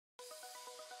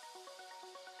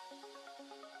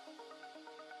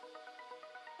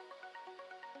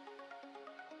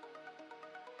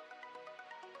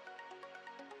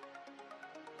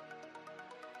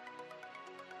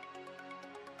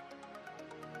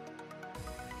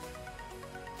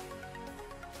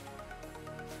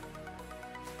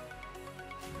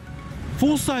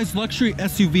Full-size luxury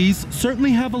SUVs certainly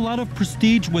have a lot of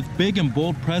prestige with big and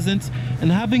bold presence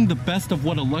and having the best of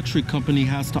what a luxury company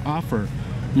has to offer.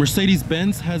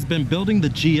 Mercedes-Benz has been building the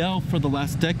GL for the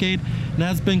last decade and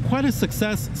has been quite a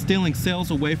success, stealing sales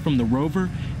away from the Rover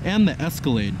and the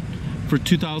Escalade. For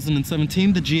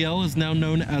 2017, the GL is now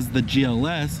known as the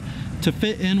GLS to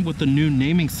fit in with the new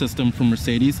naming system from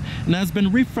Mercedes and has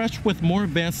been refreshed with more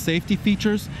advanced safety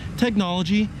features,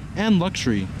 technology, and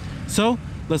luxury. So,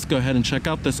 let's go ahead and check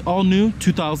out this all-new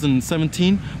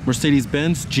 2017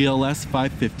 Mercedes-Benz GLS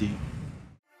 550.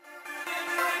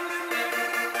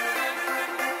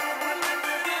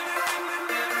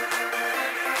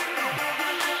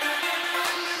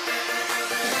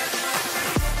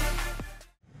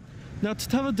 Now, to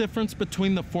tell the difference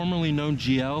between the formerly known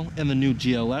GL and the new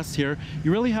GLS here,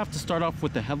 you really have to start off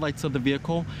with the headlights of the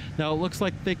vehicle. Now, it looks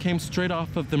like they came straight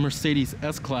off of the Mercedes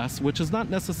S-Class, which is not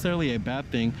necessarily a bad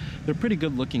thing. They're pretty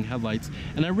good looking headlights,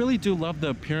 and I really do love the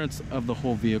appearance of the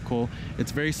whole vehicle.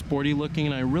 It's very sporty looking,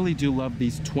 and I really do love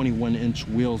these 21-inch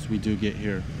wheels we do get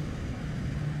here.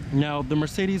 Now, the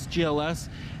Mercedes GLS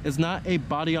is not a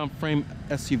body-on-frame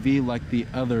SUV like the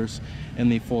others in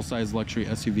the full-size luxury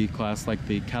SUV class, like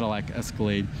the Cadillac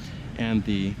Escalade and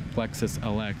the Lexus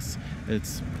LX.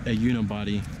 It's a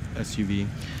unibody SUV.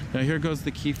 Now, here goes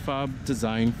the key fob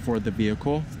design for the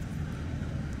vehicle.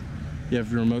 You have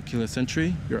your remote keyless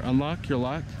entry, your unlock, your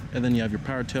lock, and then you have your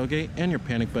power tailgate and your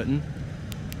panic button.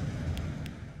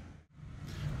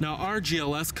 Now, our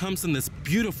GLS comes in this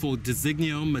beautiful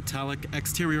Designio metallic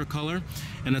exterior color,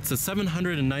 and it's a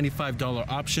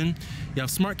 $795 option. You have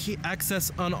smart key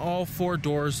access on all 4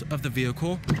 doors of the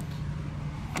vehicle.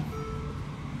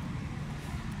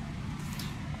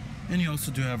 And you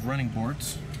also do have running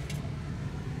boards.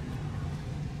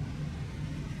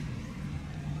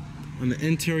 On the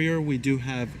interior, we do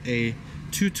have a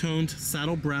two-toned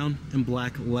saddle brown and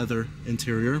black leather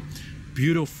interior.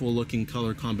 Beautiful looking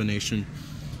color combination.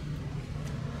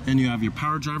 And you have your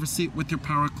power driver's seat with your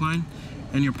power recline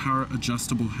and your power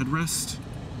adjustable headrest.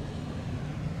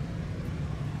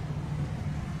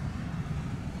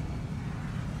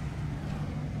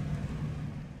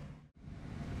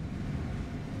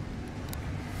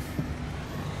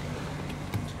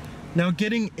 Now,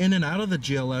 getting in and out of the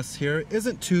GLS here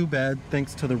isn't too bad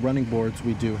thanks to the running boards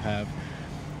we do have.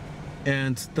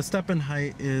 And the step-in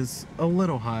height is a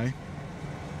little high.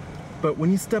 But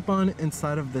when you step on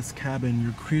inside of this cabin,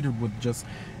 you're greeted with just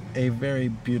a very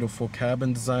beautiful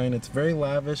cabin design. It's very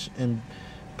lavish and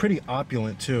pretty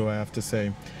opulent too, I have to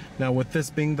say. Now, with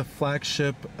this being the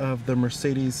flagship of the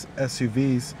Mercedes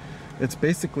SUVs, it's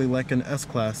basically like an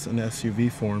S-Class in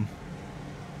SUV form.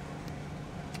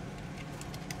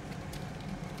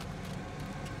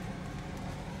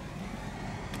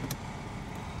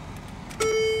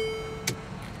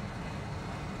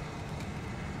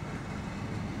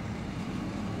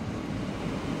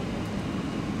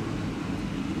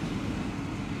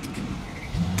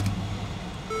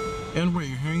 And what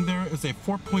you're hearing there is a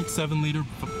 4.7 liter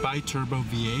bi-turbo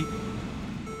V8.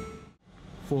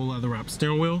 Full leather wrap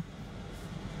steering wheel.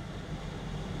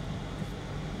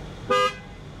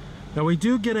 Now, we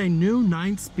do get a new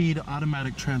 9-speed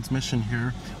automatic transmission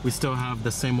here. We still have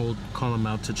the same old column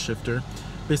mounted shifter.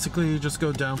 Basically, you just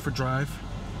go down for drive,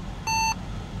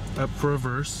 up for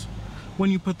reverse. When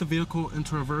you put the vehicle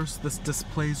into reverse, this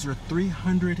displays your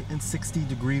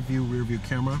 360-degree view rear view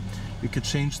camera. You could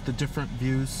change the different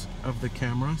views of the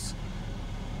cameras.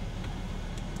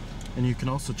 And you can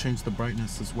also change the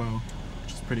brightness as well,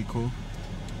 which is pretty cool.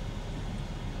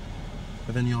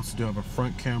 But then you also do have a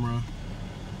front camera.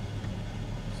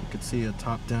 So you can see a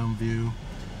top-down view.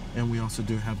 And we also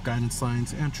do have guidance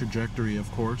lines and trajectory, of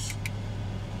course.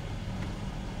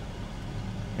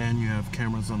 And you have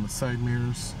cameras on the side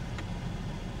mirrors.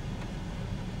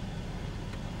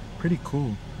 Pretty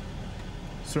cool.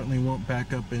 Certainly won't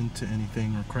back up into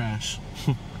anything or crash.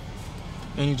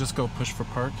 And you just go push for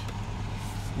park.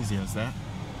 Easy as that.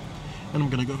 And I'm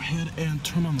gonna go ahead and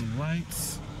turn on the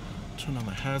lights, turn on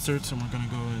the hazards, and we're gonna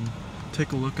go and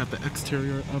take a look at the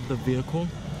exterior of the vehicle.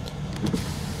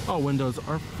 All windows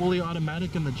are fully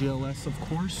automatic in the GLS, of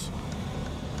course.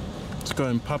 Let's go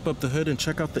ahead and pop up the hood and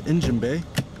check out the engine bay.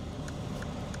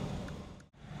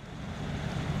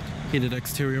 Heated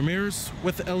exterior mirrors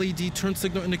with LED turn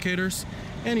signal indicators,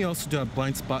 and you also do have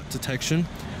blind spot detection.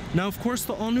 Now, of course,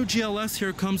 the all-new GLS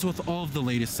here comes with all of the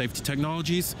latest safety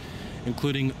technologies,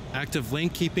 including active lane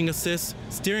keeping assist,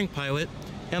 steering pilot,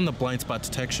 and the blind spot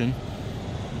detection.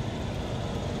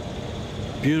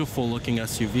 Beautiful looking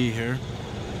SUV here.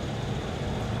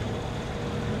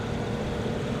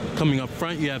 Coming up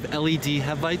front, you have LED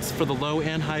headlights for the low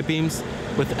and high beams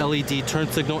with LED turn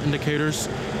signal indicators,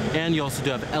 and you also do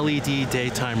have LED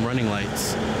daytime running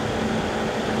lights.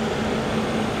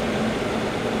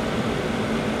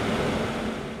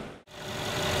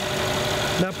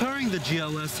 Now powering the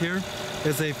GLS here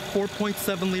is a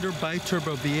 4.7 liter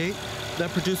bi-turbo V8 that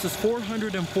produces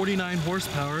 449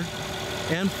 horsepower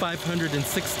and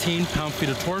 516 pound-feet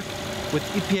of torque, with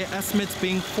EPA estimates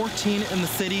being 14 in the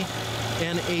city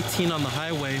and 18 on the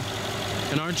highway.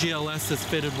 And our GLS is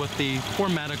fitted with the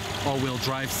 4MATIC all-wheel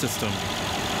drive system.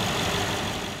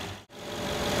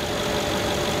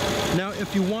 Now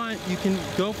if you want, you can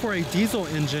go for a diesel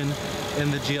engine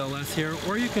in the GLS here,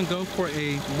 or you can go for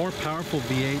a more powerful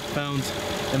V8 found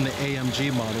in the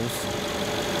AMG models.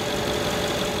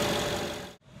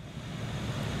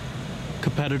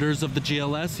 Competitors of the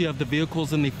GLS, you have the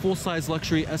vehicles in the full-size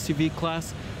luxury SUV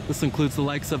class. This includes the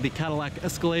likes of the Cadillac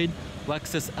Escalade,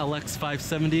 Lexus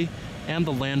LX570, and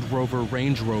the Land Rover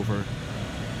Range Rover.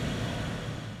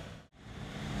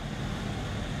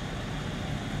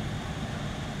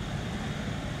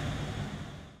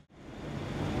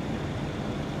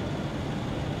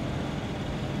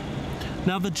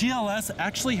 Now the GLS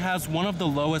actually has one of the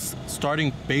lowest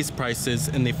starting base prices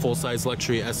in the full-size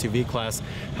luxury SUV class.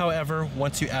 However,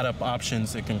 once you add up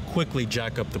options, it can quickly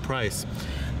jack up the price.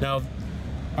 Now,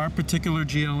 our particular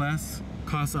GLS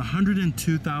costs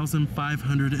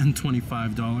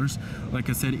 $102,525. Like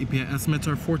I said, EPA estimates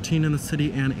are 14 in the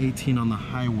city and 18 on the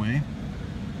highway.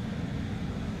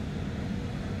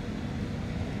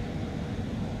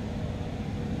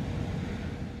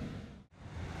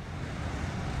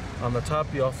 On the top,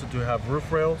 you also do have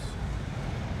roof rails.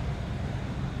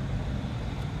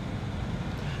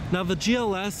 Now the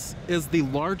GLS is the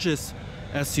largest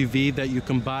SUV that you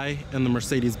can buy in the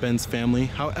Mercedes-Benz family.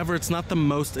 However, it's not the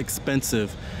most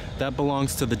expensive. That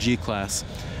belongs to the G-Class.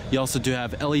 You also do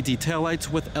have LED taillights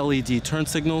with LED turn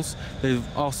signals. They've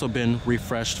also been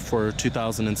refreshed for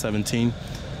 2017.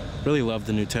 Really love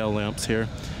the new tail lamps here.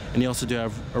 And you also do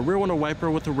have a rear window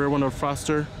wiper with a rear window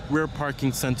defroster, rear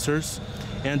parking sensors,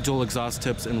 and dual exhaust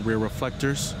tips and rear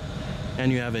reflectors.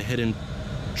 And you have a hidden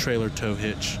trailer tow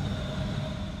hitch.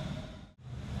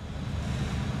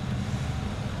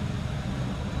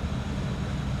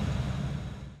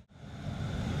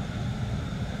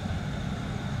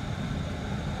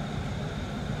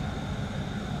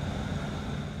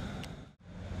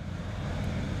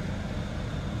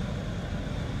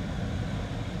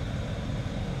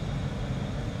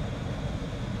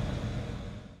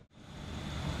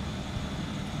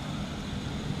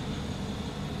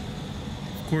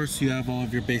 Of course, you have all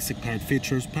of your basic powered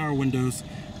features, power windows,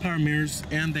 power mirrors,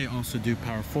 and they also do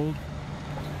power fold.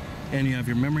 And you have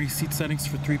your memory seat settings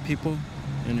for 3 people,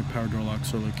 and your power door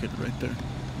locks are located right there.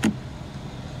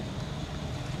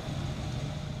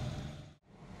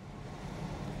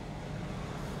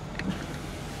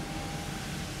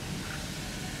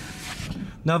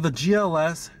 Now the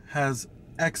GLS has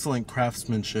excellent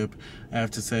craftsmanship, I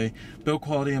have to say. Build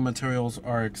quality and materials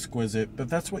are exquisite, but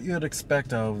that's what you would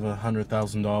expect out of a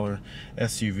 $100,000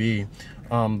 SUV.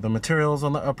 The materials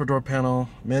on the upper door panel,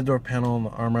 mid door panel, and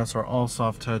the armrests are all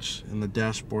soft touch, and the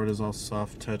dashboard is all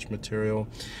soft touch material.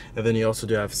 And then you also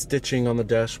do have stitching on the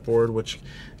dashboard, which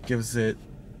gives it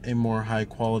a more high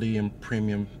quality and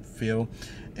premium feel.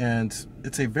 And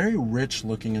it's a very rich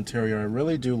looking interior. I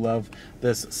really do love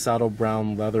this saddle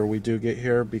brown leather we do get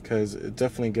here, because it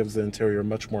definitely gives the interior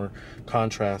much more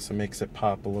contrast and makes it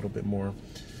pop a little bit more.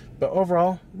 But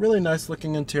overall, really nice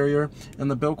looking interior, and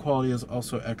the build quality is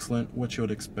also excellent, which you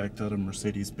would expect out of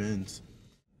Mercedes-Benz.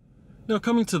 Now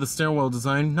coming to the steering wheel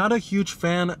design, not a huge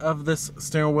fan of this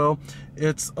steering wheel.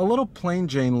 It's a little plain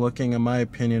Jane looking in my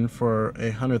opinion for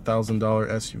a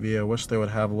 $100,000 SUV. I wish they would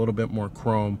have a little bit more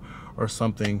chrome or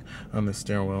something on the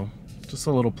steering wheel. Just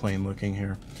a little plain looking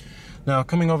here. Now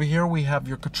coming over here, we have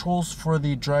your controls for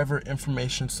the driver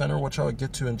information center, which I'll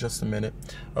get to in just a minute.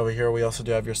 Over here we also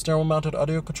do have your steering wheel mounted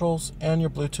audio controls and your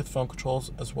Bluetooth phone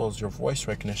controls, as well as your voice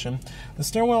recognition. The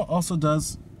steering wheel also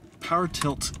does power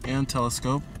tilt and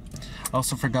telescope. I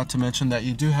also forgot to mention that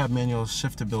you do have manual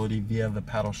shiftability via the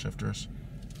paddle shifters.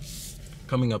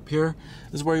 Coming up here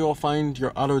is where you will find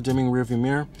your auto dimming rearview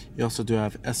mirror. You also do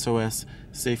have SOS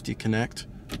Safety Connect,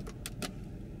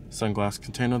 sunglass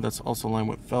container that's also lined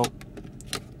with felt,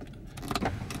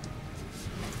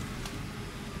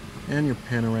 and your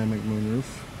panoramic moonroof.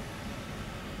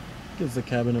 Gives the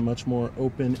cabin a much more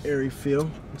open, airy feel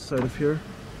inside of here.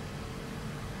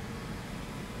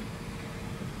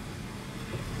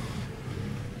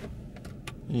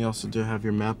 And you also do have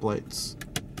your map lights.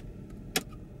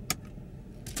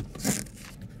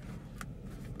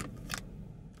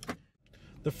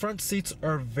 The front seats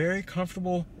are very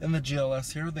comfortable in the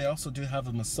GLS here. They also do have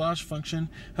a massage function.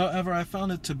 However, I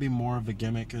found it to be more of a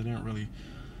gimmick. It didn't really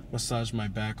massage my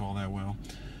back all that well.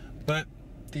 But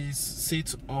these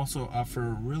seats also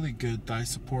offer really good thigh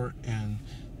support, and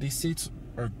these seats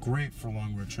are great for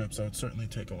long road trips. I would certainly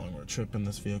take a long road trip in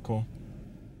this vehicle.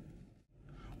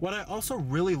 What I also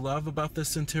really love about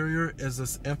this interior is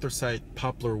this anthracite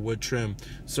poplar wood trim.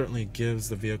 Certainly gives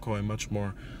the vehicle a much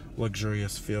more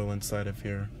luxurious feel inside of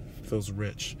here. Feels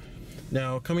rich.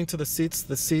 Now, coming to the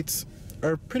seats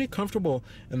are pretty comfortable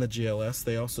in the GLS.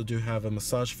 They also do have a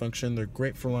massage function. They're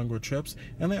great for long road trips,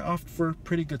 and they offer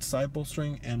pretty good side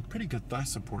bolstering and pretty good thigh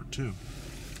support too.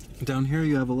 Down here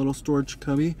you have a little storage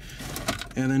cubby,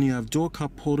 and then you have dual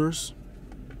cup holders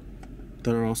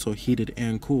that are also heated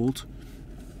and cooled.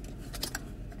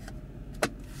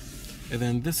 And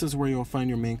then this is where you'll find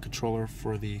your main controller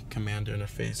for the command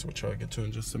interface, which I'll get to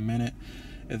in just a minute.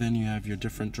 And then you have your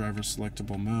different driver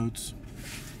selectable modes.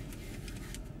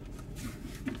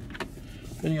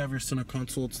 Then you have your center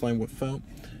console. It's lined with felt.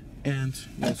 And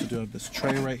you also do have this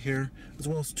tray right here, as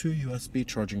well as 2 USB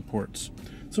charging ports.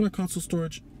 Center console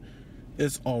storage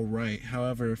is all right.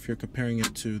 However, if you're comparing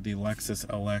it to the Lexus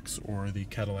LX or the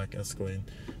Cadillac Escalade,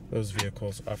 those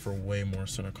vehicles offer way more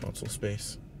center console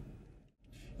space.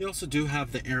 You also do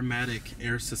have the Airmatic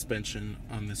air suspension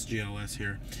on this GLS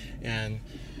here, and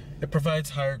it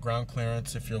provides higher ground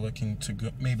clearance if you're looking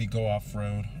to maybe go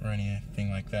off-road or anything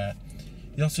like that.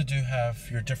 You also do have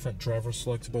your different driver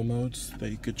selectable modes that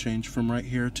you could change from right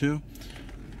here too.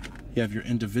 You have your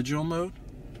individual mode,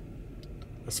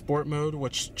 a sport mode,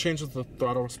 which changes the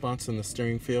throttle response and the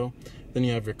steering feel. Then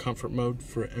you have your comfort mode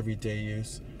for everyday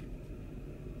use,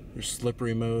 your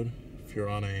slippery mode if you're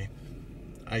on a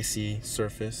icy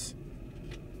surface.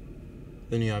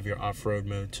 Then you have your off-road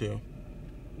mode too.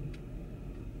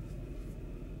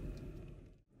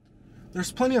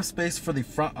 There's plenty of space for the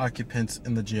front occupants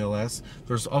in the GLS.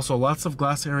 There's also lots of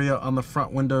glass area on the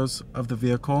front windows of the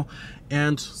vehicle,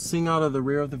 and seeing out of the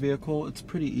rear of the vehicle, it's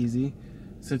pretty easy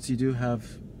since you do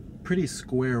have pretty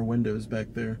square windows back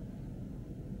there,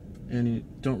 and you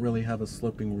don't really have a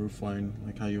sloping roof line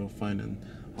like how you'll find in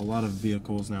a lot of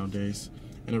vehicles nowadays.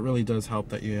 And it really does help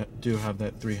that you do have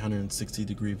that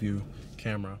 360-degree view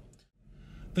camera.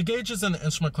 The gauges in the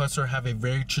instrument cluster have a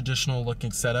very traditional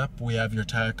looking setup. We have your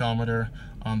tachometer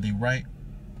on the right,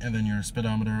 and then your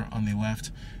speedometer on the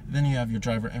left. And then you have your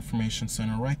driver information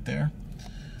center right there.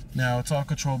 Now, it's all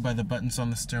controlled by the buttons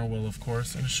on the steering wheel, of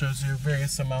course, and it shows you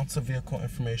various amounts of vehicle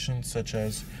information, such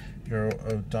as your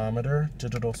odometer,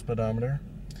 digital speedometer,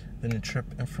 then your trip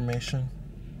information,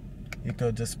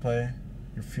 eco display,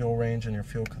 your fuel range and your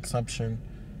fuel consumption,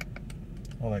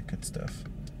 all that good stuff.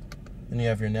 Then you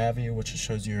have your Navi, which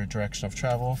shows you your direction of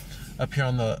travel. Up here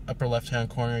on the upper left-hand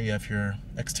corner, you have your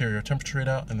exterior temperature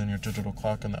readout, and then your digital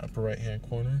clock on the upper right-hand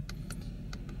corner.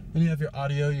 Then you have your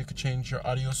audio. You could change your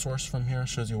audio source from here. It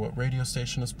shows you what radio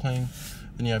station is playing.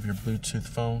 Then you have your Bluetooth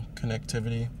phone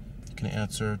connectivity. You can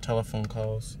answer telephone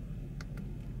calls.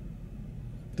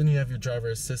 Then you have your driver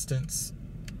assistance.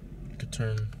 You could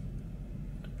turn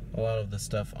a lot of the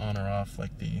stuff on or off,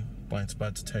 like the blind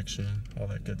spot detection, all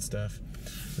that good stuff.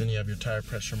 Then you have your tire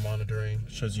pressure monitoring.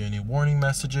 Shows you any warning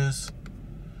messages,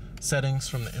 settings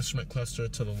from the instrument cluster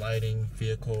to the lighting,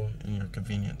 vehicle, and your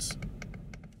convenience.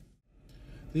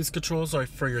 These controls are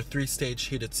for your 3-stage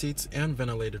heated seats and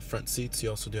ventilated front seats.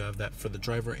 You also do have that for the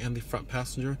driver and the front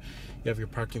passenger. You have your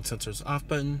parking sensors off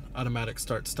button, automatic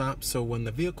start stop. So when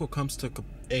the vehicle comes to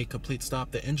a complete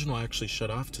stop, the engine will actually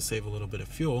shut off to save a little bit of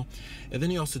fuel. And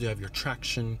then you also do have your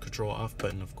traction control off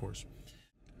button, of course.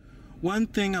 One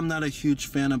thing I'm not a huge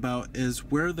fan about is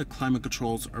where the climate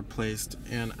controls are placed,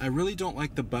 and I really don't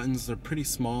like the buttons. They're pretty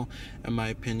small in my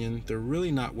opinion. They're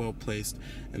really not well placed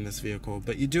in this vehicle,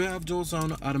 but you do have dual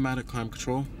zone automatic climate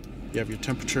control. You have your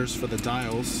temperatures for the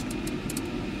dials,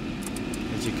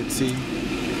 as you can see.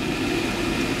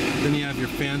 Then you have your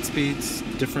fan speeds,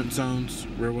 different zones,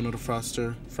 rear window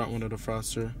defroster, front window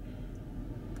defroster.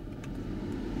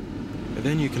 And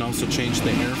then you can also change the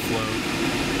airflow.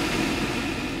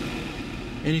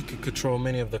 And you can control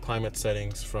many of the climate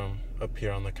settings from up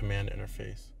here on the command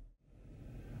interface.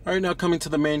 Alright, now coming to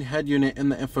the main head unit in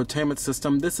the infotainment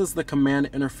system. This is the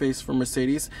command interface for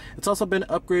Mercedes. It's also been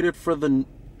upgraded for the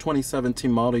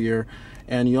 2017 model year,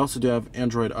 and you also do have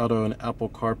Android Auto and Apple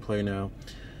CarPlay now.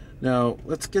 Now,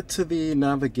 let's get to the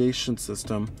navigation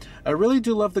system. I really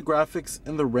do love the graphics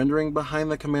and the rendering behind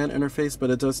the command interface,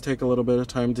 but it does take a little bit of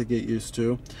time to get used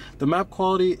to. The map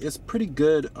quality is pretty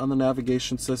good on the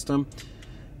navigation system.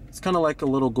 It's kind of like a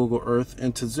little Google Earth,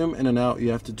 and to zoom in and out you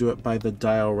have to do it by the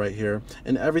dial right here,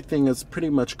 and everything is pretty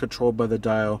much controlled by the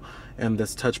dial and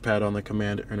this touchpad on the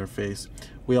command interface.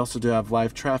 We also do have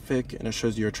live traffic, and it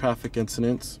shows you your traffic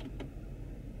incidents,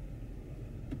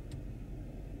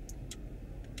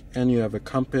 and you have a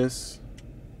compass,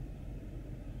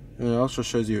 and it also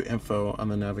shows you info on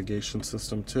the navigation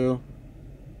system too.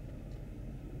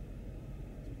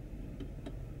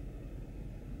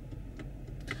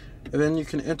 And then you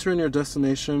can enter in your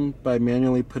destination by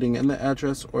manually putting in the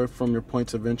address, or from your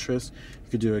points of interest.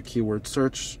 You could do a keyword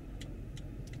search.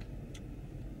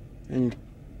 And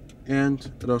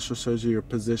it also shows you your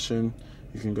position.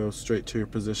 You can go straight to your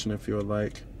position if you would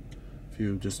like. If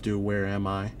you just do where am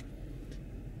I.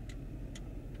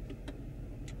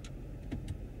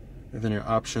 And then your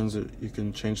options, you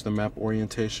can change the map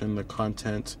orientation, the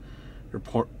content, your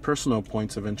personal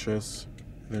points of interest,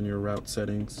 and then your route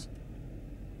settings.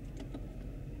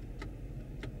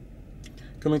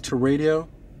 Coming to radio,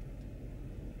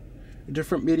 your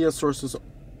different media sources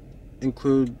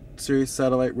include Sirius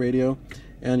satellite radio,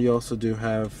 and you also do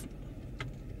have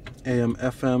AM,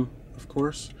 FM, of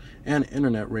course, and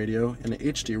internet radio, and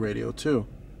HD radio too.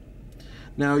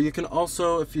 Now you can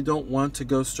also, if you don't want to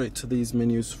go straight to these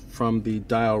menus from the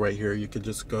dial right here, you could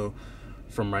just go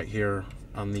from right here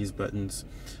on these buttons.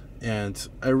 And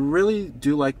I really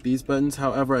do like these buttons.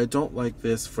 However, I don't like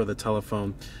this for the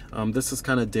telephone. This is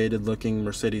kind of dated looking.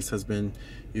 Mercedes has been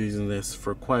using this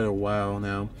for quite a while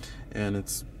now, and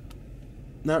it's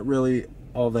not really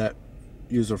all that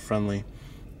user friendly.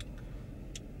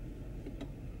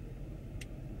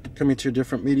 Coming to your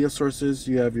different media sources,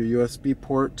 you have your USB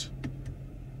port,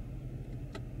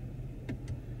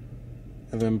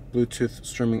 and then Bluetooth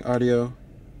streaming audio,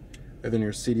 and then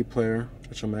your CD player,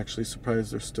 which I'm actually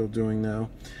surprised they're still doing now.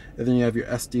 And then you have your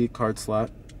SD card slot,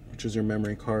 which is your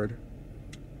memory card.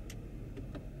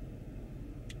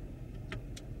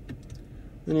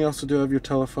 Then you also do have your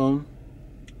telephone.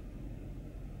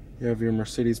 You have your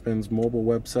Mercedes-Benz mobile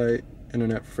website,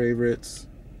 internet favorites,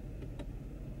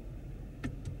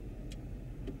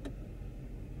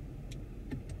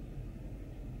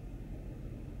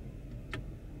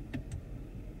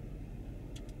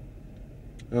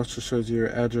 it also shows you your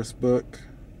address book.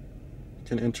 You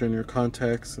can enter in your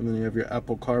contacts, and then you have your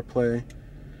Apple CarPlay,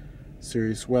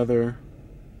 Sirius weather,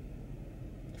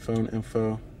 phone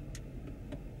info.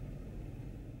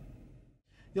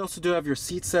 You also do have your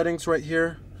seat settings right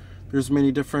here. There's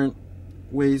many different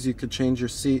ways you could change your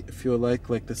seat if you would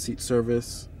like the seat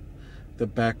service, the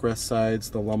backrest sides,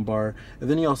 the lumbar, and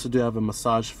then you also do have a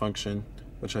massage function,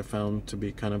 which I found to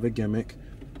be kind of a gimmick.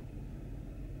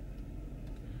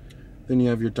 Then you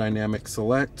have your dynamic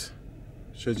select,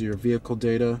 shows you your vehicle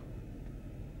data,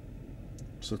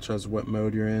 such as what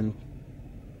mode you're in,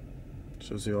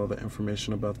 shows you all the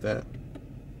information about that.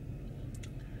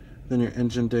 Then your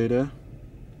engine data,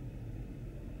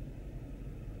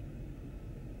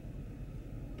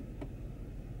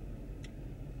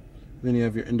 then you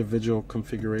have your individual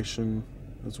configuration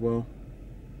as well.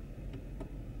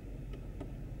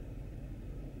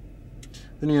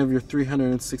 Then you have your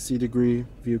 360-degree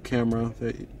view camera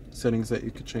settings that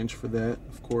you could change for that,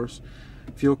 of course.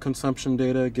 Fuel consumption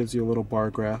data gives you a little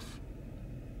bar graph.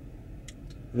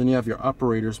 And then you have your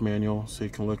operator's manual, so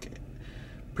you can look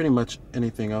pretty much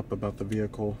anything up about the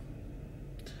vehicle.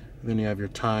 And then you have your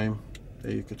time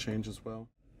that you could change as well.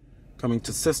 Coming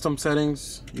to system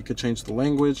settings, you could change the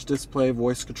language, display,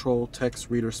 voice control,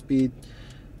 text, reader speed,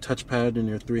 touchpad, and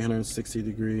your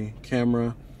 360-degree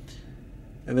camera.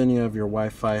 And then you have your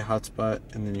Wi-Fi hotspot,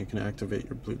 and then you can activate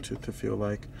your Bluetooth if you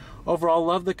like. Overall,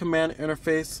 love the command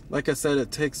interface. Like I said,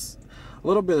 it takes a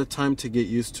little bit of time to get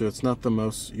used to. It's not the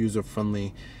most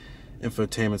user-friendly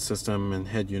infotainment system and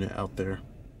head unit out there.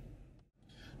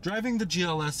 Driving the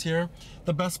GLS here,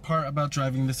 the best part about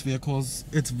driving this vehicle is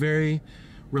it's very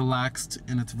relaxed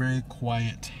and it's very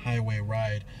quiet highway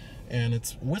ride. And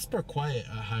it's whisper quiet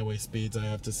at highway speeds, I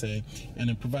have to say, and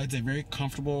it provides a very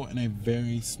comfortable and a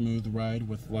very smooth ride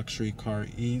with luxury car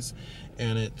ease,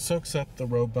 and it soaks up the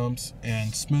road bumps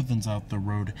and smoothens out the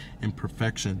road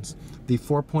imperfections. The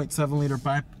 4.7 liter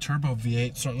bi-turbo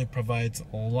V8 certainly provides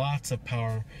lots of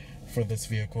power for this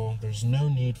vehicle. There's no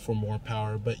need for more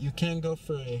power, but you can go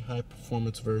for a high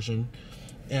performance version.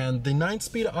 And the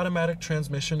 9-speed automatic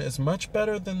transmission is much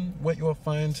better than what you will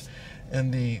find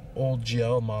in the old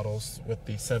GL models with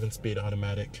the 7-speed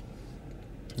automatic.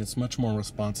 It's much more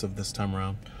responsive this time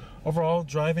around. Overall,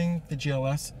 driving the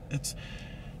GLS, it's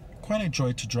quite a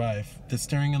joy to drive. The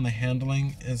steering and the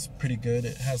handling is pretty good.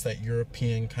 It has that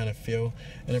European kind of feel,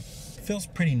 and it feels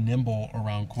pretty nimble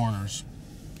around corners.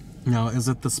 Now, is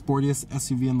it the sportiest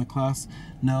SUV in the class?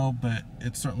 No, but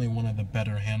it's certainly one of the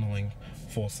better handling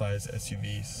full-size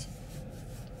SUVs.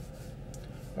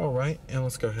 All right, and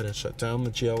let's go ahead and shut down the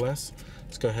GLS.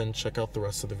 Let's go ahead and check out the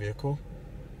rest of the vehicle.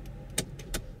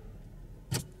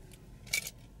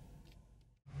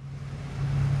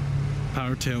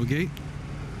 Power tailgate.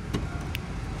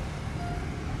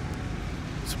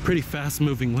 It's a pretty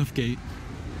fast-moving liftgate.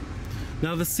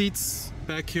 Now the seats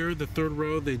back here, the third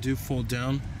row, they do fold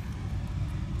down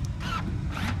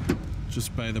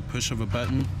just by the push of a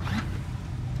button.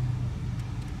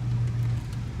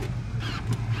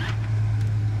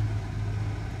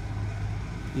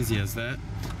 Easy as that.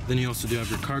 Then you also do have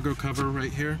your cargo cover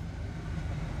right here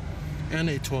and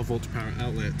a 12-volt power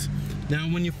outlet. Now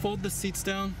when you fold the seats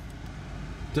down,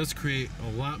 it does create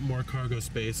a lot more cargo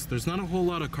space. There's not a whole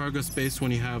lot of cargo space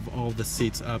when you have all the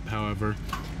seats up, however.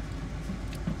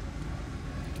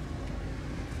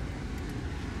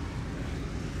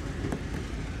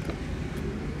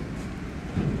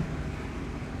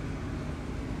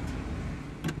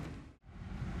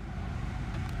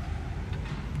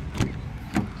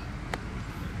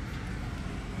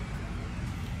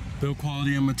 Build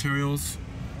quality and materials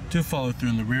do follow through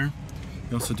in the rear.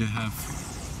 You also do have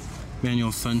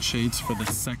manual sunshades for the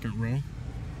second row.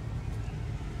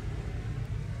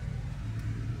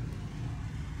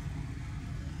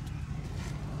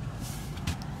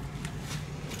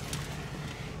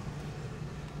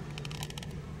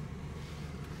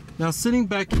 Now, sitting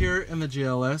back here in the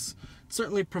GLS, it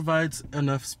certainly provides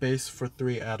enough space for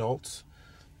 3 adults.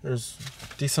 There's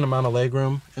a decent amount of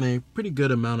legroom and a pretty good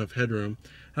amount of headroom.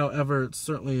 However, it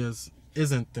certainly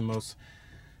isn't the most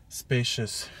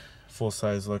spacious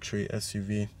full-size luxury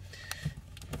SUV.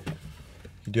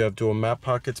 You do have dual map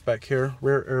pockets back here,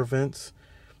 rear air vents,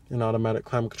 and automatic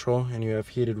climate control, and you have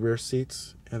heated rear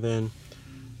seats, and then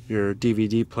your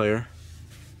DVD player.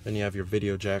 Then you have your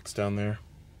video jacks down there.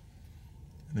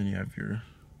 And then you have your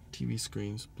TV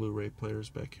screens, Blu-ray players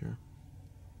back here.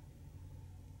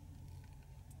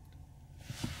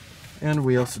 And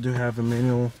we also do have a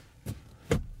manual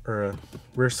or a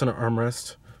rear center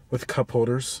armrest with cup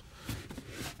holders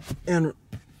and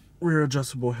rear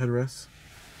adjustable headrests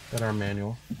that are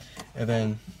manual. And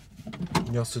then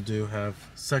you also do have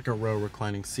second row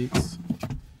reclining seats.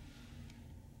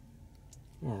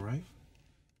 All right.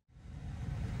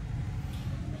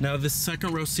 Now this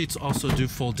second row seats also do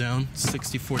fold down,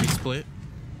 60-40 split.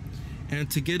 And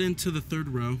to get into the third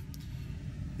row,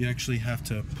 you actually have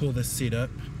to pull this seat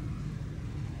up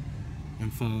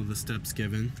and follow the steps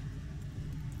given.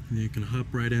 And you can hop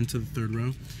right into the third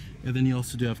row. And then you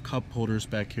also do have cup holders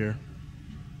back here.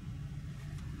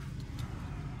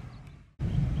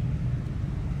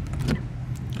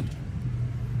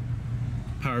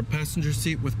 Power passenger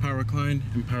seat with power recline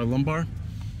and power lumbar.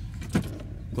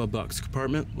 Glove box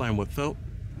compartment lined with felt.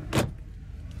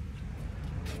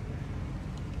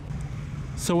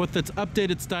 So with its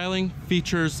updated styling,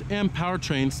 features, and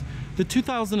powertrains, the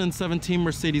 2017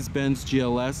 Mercedes-Benz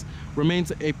GLS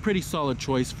remains a pretty solid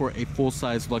choice for a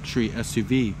full-size luxury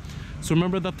SUV. So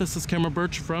remember that this is Cameron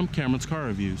Birch from Cameron's Car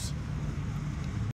Reviews.